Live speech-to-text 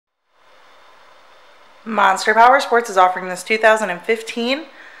Monster Powersports is offering this 2015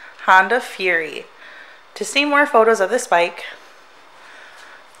 Honda Fury. To see more photos of this bike,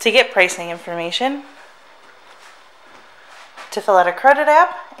 to get pricing information, to fill out a credit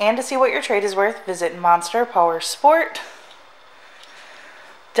app, and to see what your trade is worth, visit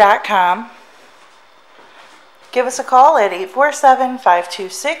monsterpowersport.com. Give us a call at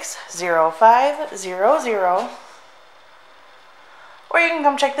 847-526-0500. Or you can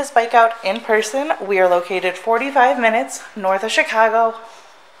come check this bike out in person. We are located 45 minutes north of Chicago.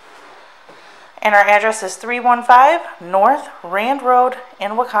 And our address is 315 North Rand Road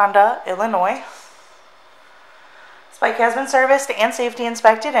in Wauconda, Illinois. This bike has been serviced and safety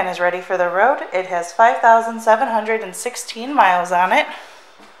inspected and is ready for the road. It has 5,716 miles on it.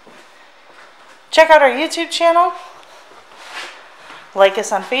 Check out our YouTube channel. Like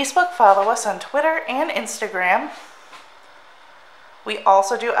us on Facebook, follow us on Twitter and Instagram. We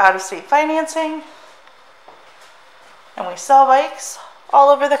also do out-of-state financing, and we sell bikes all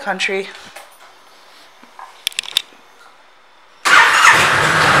over the country.